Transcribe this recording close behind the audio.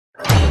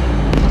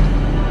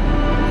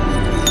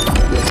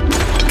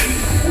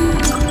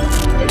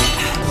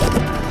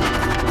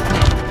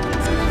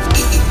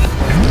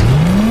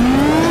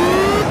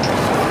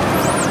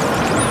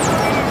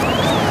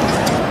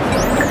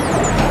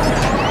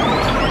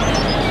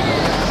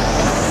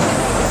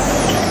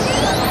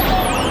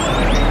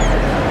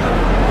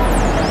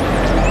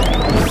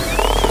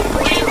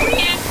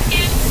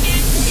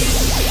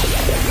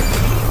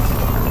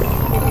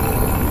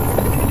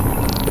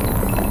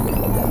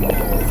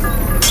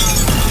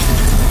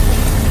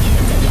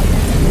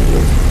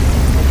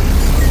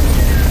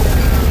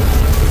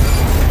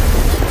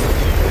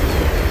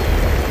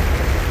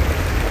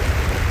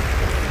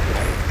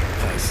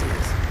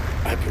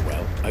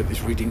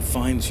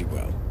finds you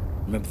well.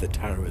 Remember that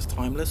tarot is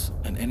timeless,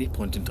 and any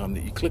point in time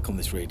that you click on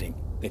this reading,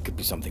 there could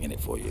be something in it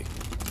for you.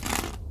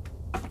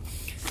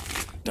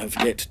 Don't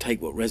forget to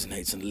take what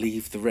resonates and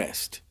leave the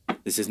rest.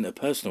 This isn't a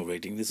personal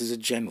reading, this is a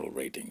general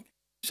reading.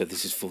 So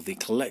this is for the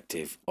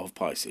collective of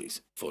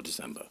Pisces for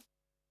December.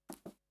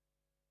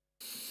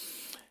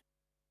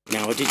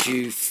 Now, I did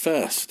you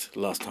first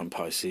last time,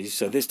 Pisces,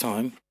 so this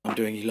time I'm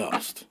doing you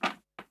last.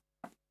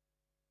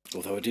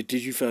 Although I did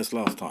you first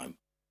last time.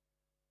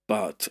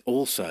 But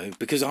also,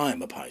 because I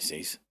am a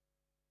Pisces,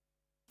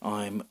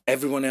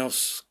 everyone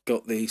else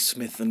got the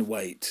Smith &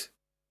 Waite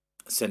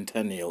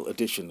Centennial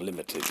Edition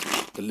Limited,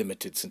 the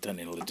Limited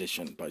Centennial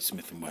Edition by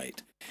Smith &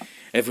 Waite.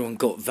 Everyone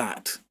got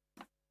that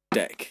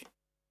deck.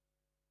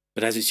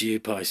 But as it's you,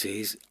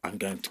 Pisces, I'm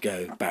going to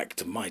go back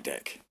to my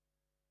deck.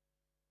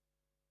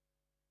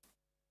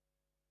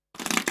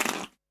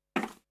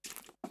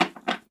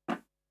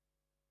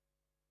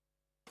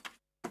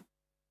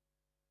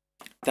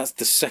 That's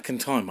the second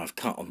time I've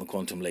cut on the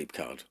Quantum Leap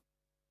card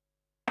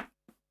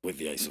with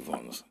the Ace of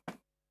Wands.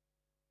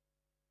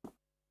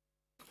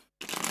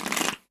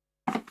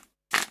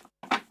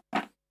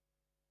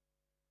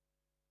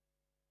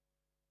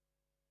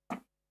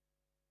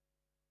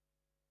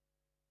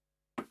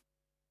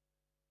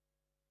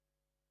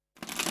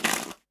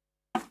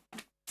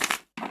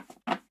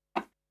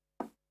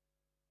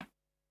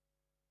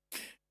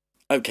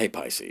 Okay,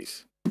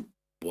 Pisces,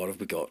 what have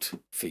we got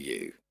for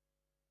you?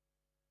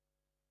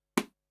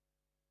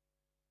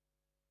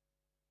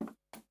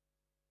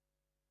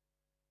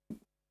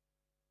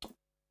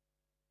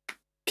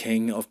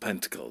 King of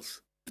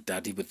Pentacles, the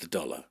daddy with the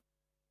dollar.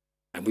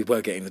 And we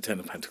were getting the Ten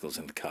of Pentacles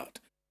in the cut.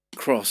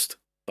 Crossed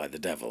by the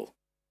Devil.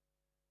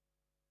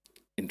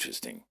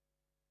 Interesting.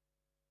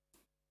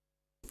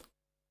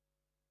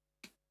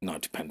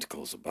 Knight of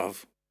Pentacles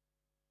above.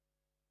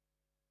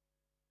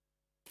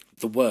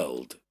 The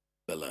World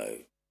below.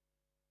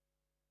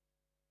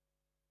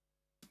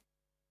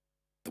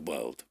 The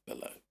World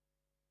below.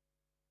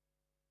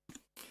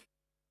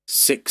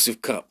 Six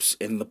of Cups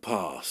in the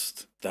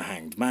past. The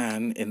Hanged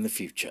Man in the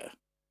future.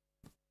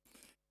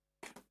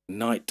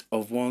 Knight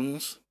of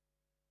Wands.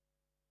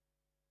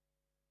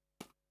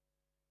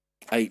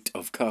 Eight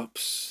of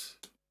Cups.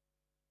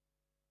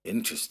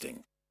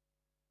 Interesting.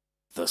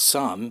 The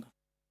Sun.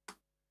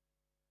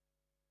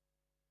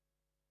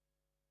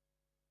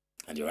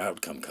 And your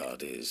outcome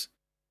card is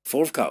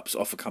Four of Cups,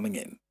 offer coming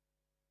in.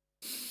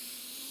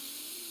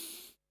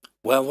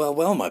 Well, well,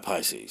 well, my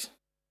Pisces.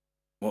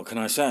 What can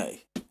I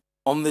say?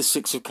 On this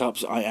Six of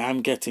Cups, I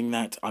am getting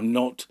that. I'm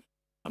not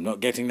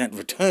getting that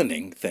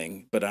returning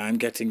thing, but I am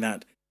getting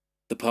that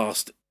the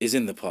past is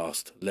in the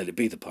past. Let it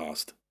be the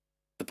past.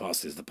 The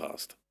past is the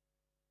past.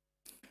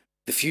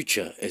 The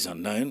future is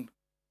unknown.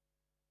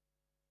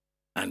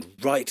 And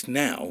right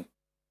now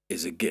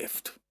is a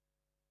gift.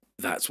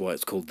 That's why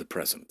it's called the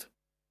present.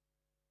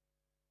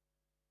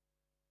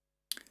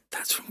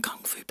 That's from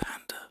Kung Fu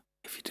Panda,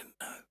 if you didn't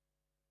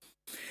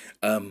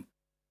know.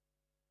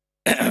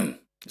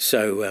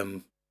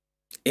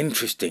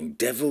 Interesting.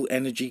 Devil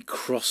energy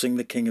crossing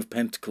the King of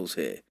Pentacles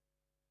here.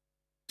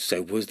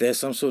 So was there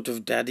some sort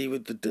of daddy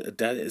with the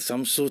daddy,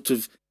 some sort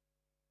of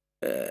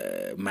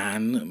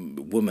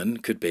man, woman,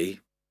 could be,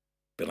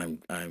 but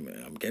I'm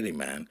getting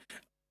man.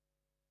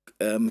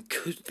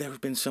 Could there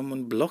have been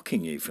someone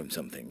blocking you from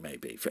something,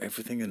 maybe, for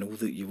everything and all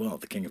that you are,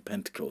 the King of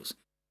Pentacles?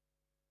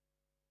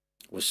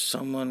 Was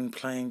someone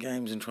playing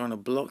games and trying to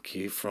block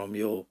you from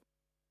your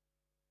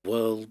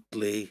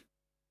worldly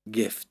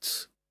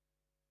gifts?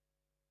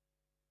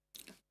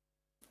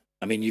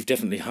 I mean, you've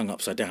definitely hung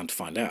upside down to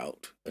find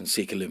out and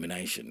seek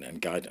illumination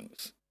and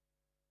guidance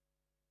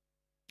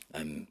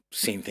and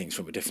seen things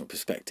from a different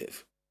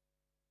perspective.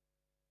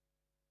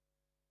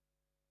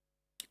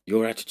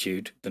 Your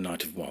attitude, the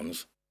Knight of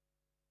Wands.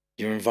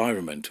 Your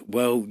environment,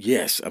 well,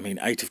 yes, I mean,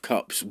 Eight of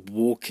Cups,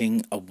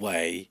 walking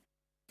away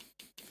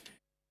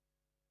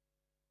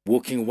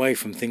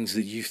from things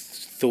that you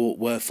thought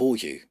were for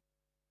you.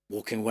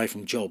 Walking away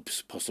from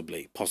jobs,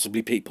 possibly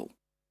people.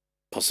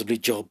 Possibly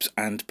jobs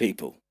and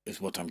people is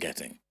what I'm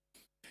getting.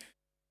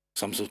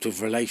 Some sort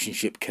of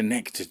relationship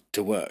connected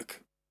to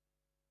work.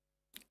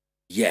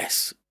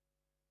 Yes.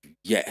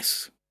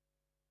 Yes.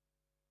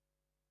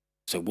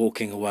 So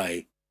walking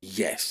away,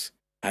 yes,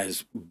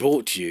 has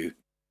brought you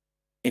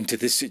into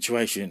this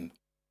situation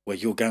where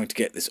you're going to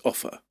get this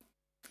offer.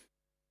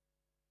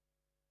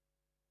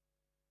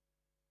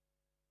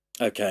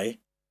 Okay.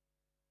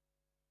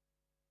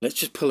 Let's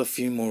just pull a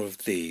few more of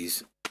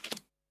these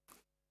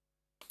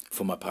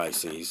for my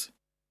Pisces.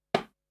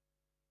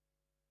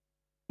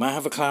 May I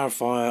have a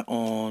clarifier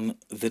on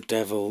the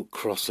Devil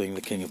crossing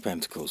the King of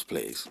Pentacles,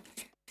 please?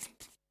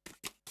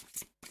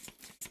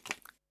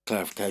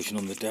 Clarification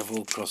on the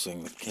Devil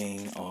crossing the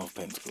King of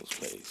Pentacles,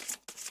 please.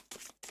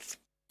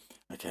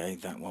 Okay,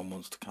 that one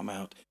wants to come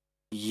out.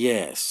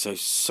 Yes, so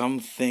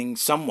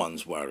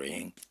someone's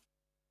worrying.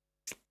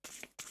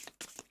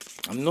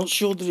 I'm not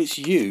sure that it's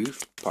you,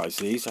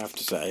 Pisces, I have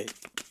to say.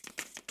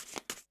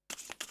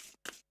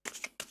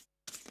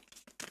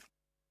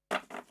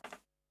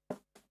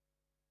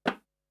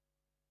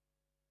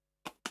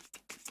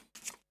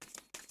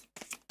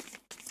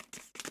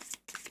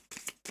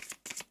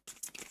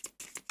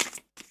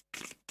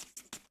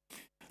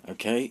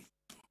 Okay.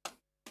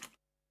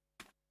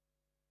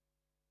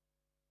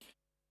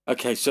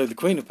 Okay, so the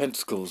Queen of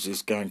Pentacles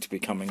is going to be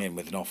coming in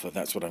with an offer.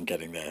 That's what I'm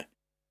getting there.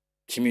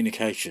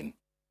 Communication.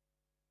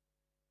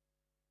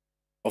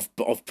 Of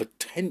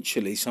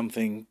potentially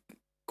something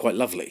quite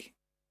lovely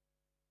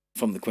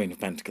from the Queen of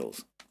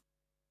Pentacles.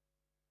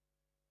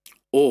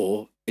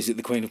 Or is it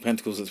the Queen of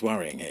Pentacles that's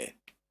worrying here?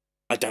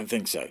 I don't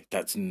think so.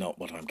 That's not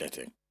what I'm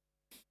getting.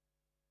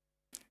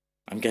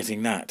 I'm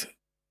getting that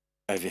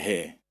over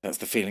here. That's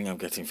the feeling I'm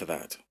getting for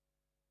that.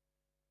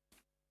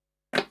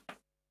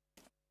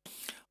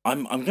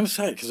 I'm going to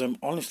say it because I'm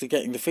honestly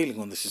getting the feeling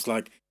on this is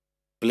like,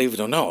 believe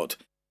it or not,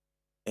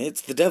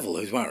 it's the devil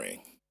who's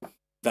worrying.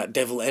 That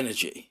devil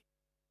energy.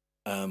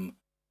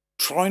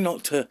 Try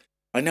not to...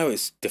 I know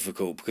it's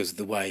difficult because of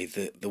the way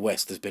that the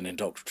West has been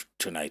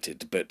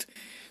indoctrinated, but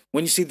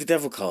when you see the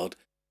devil card,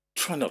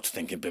 try not to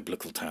think in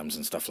biblical terms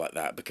and stuff like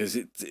that, because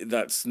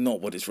that's not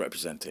what it's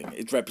representing.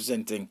 It's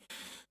representing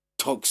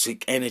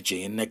toxic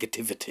energy and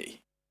negativity.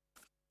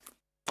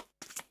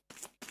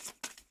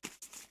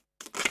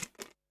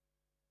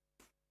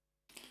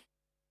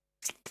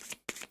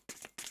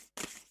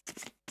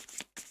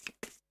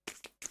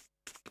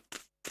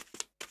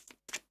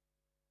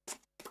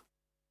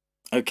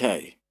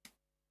 Okay.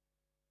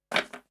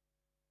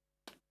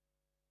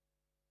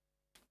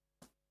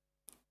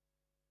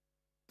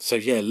 So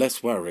yeah,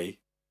 less worry,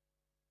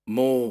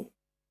 more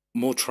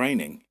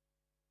training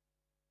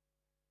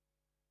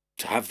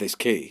to have this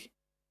key.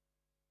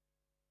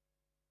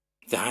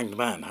 The Hanged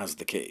Man has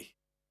the key.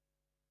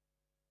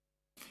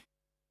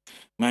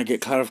 May I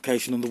get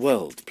clarification on the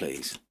world,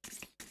 please?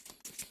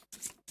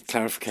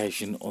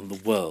 Clarification on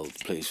the world,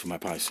 please, for my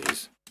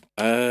Pisces.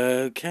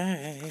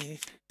 Okay.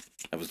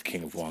 That was the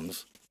King of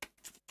Wands.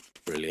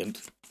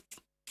 Brilliant.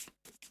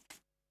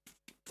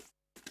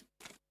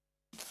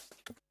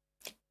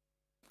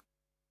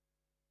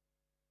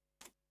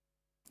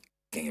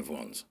 King of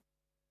Wands.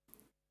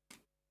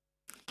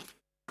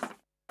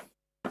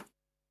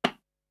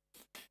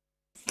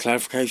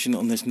 Clarification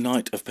on this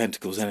Knight of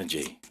Pentacles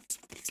energy.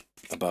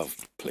 Above,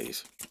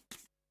 please.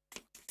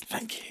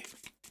 Thank you.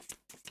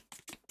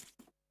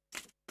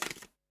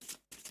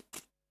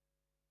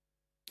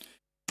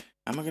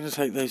 Am I going to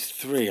take those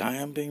three? I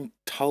am being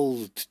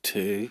told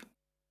to.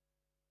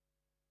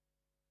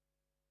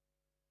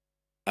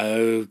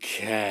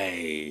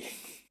 Okay.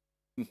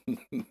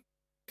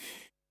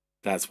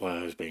 That's why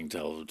I was being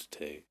told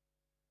to.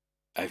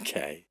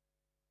 Okay.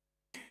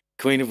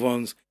 Queen of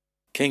Wands,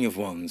 King of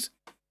Wands,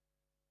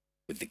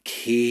 with the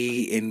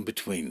key in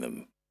between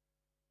them.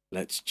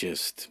 Let's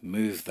just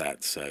move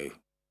that so,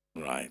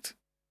 right.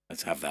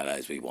 Let's have that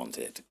as we want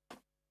it.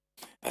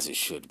 As it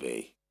should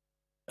be.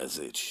 As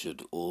it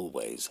should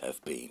always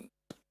have been.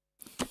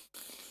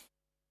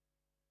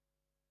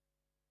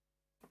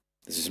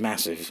 This is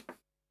massive.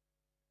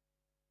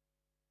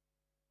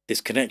 This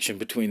connection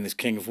between this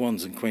King of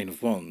Wands and Queen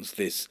of Wands,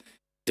 this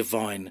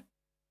divine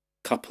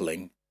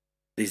coupling,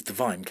 these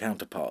divine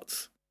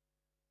counterparts,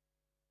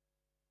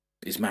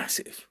 is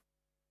massive.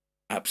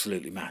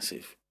 Absolutely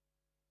massive.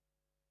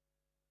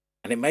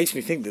 And it makes me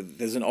think that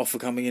there's an offer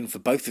coming in for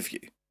both of you,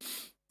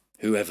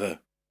 whoever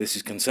this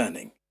is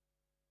concerning.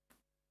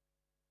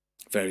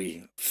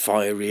 Very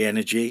fiery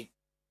energy.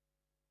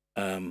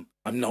 I'm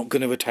not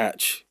going to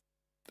attach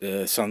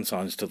the sun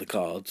signs to the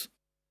cards,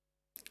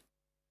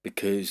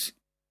 because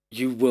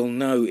you will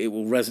know it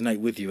will resonate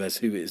with you as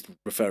who it is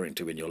referring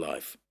to in your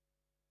life.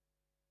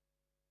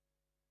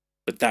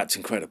 But that's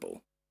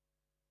incredible.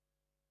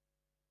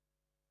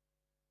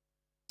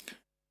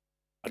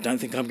 I don't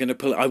think I'm going to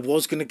pull... I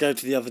was going to go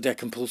to the other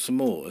deck and pull some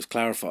more as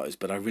clarifiers,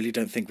 but I really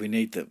don't think we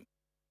need them.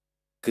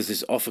 Because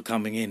this offer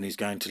coming in is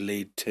going to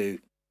lead to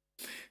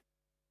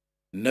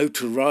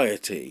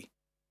notoriety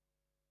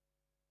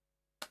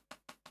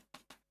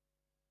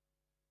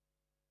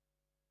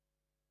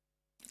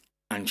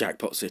and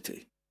Jackpot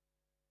City.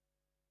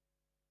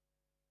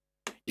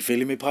 You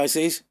feeling me,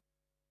 Pisces?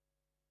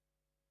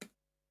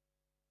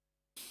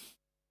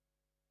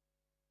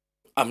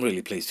 I'm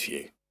really pleased for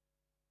you.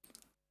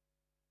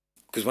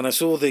 Because when I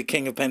saw the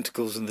King of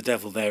Pentacles and the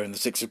Devil there and the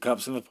Six of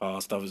Cups in the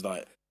past, I was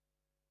like,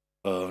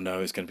 oh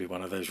no, it's going to be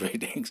one of those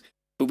readings.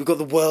 But we've got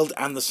the World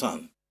and the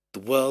Sun. The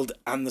World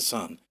and the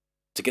Sun.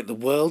 To get the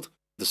World,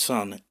 the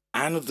Sun,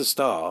 and the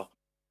Star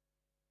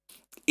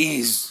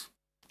is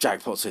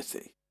Jackpot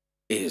City.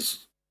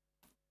 Is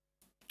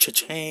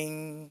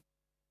cha-ching.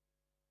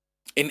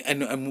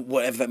 And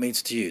whatever that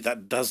means to you.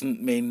 That doesn't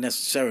mean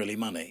necessarily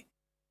money.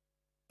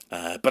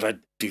 But I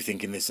do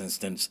think in this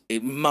instance,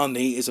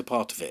 money is a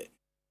part of it.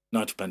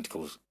 Knight of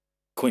Pentacles,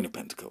 Queen of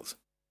Pentacles.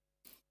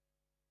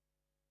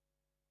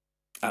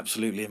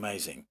 Absolutely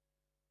amazing.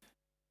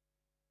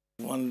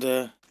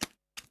 Wonder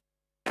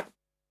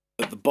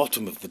at the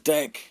bottom of the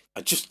deck.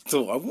 I just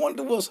thought, I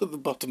wonder what's at the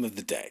bottom of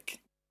the deck.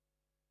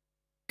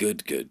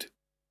 Good, good.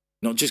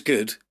 Not just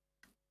good,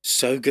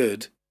 so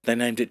good, they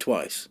named it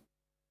twice.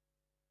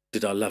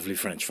 Did our lovely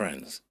French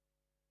friends.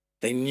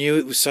 They knew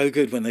it was so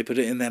good when they put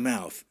it in their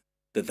mouth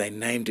that they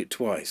named it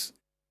twice.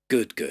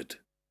 Good, good.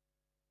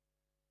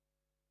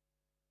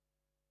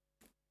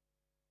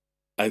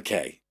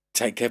 Okay,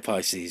 take care,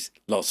 Pisces.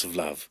 Lots of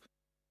love.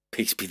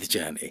 Peace be the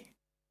journey.